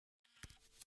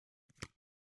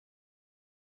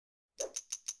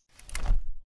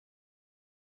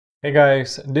Hey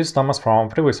guys, this is Thomas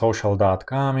from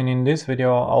freewaysocial.com, and in this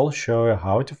video I'll show you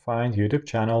how to find YouTube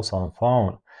channels on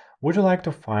phone. Would you like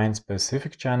to find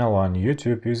specific channel on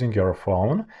YouTube using your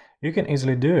phone? You can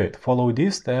easily do it. Follow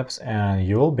these steps and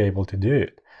you will be able to do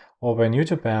it. Open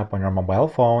YouTube app on your mobile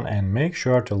phone and make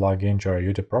sure to log into your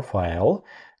YouTube profile.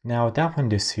 Now tap on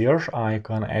the search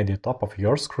icon at the top of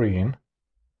your screen.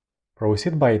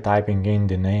 Proceed by typing in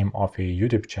the name of a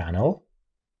YouTube channel.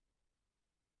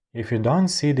 If you don't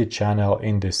see the channel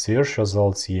in the search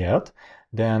results yet,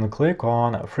 then click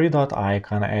on three dot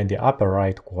icon at the upper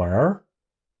right corner,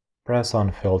 press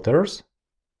on Filters,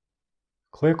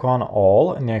 click on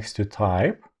All next to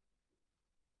Type,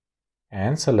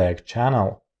 and select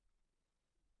Channel.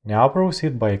 Now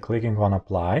proceed by clicking on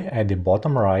Apply at the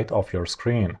bottom right of your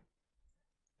screen.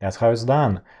 That's how it's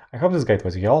done. I hope this guide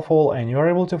was helpful and you are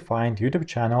able to find YouTube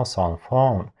channels on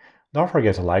phone. Don't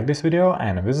forget to like this video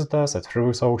and visit us at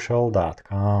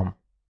freewaysocial.com.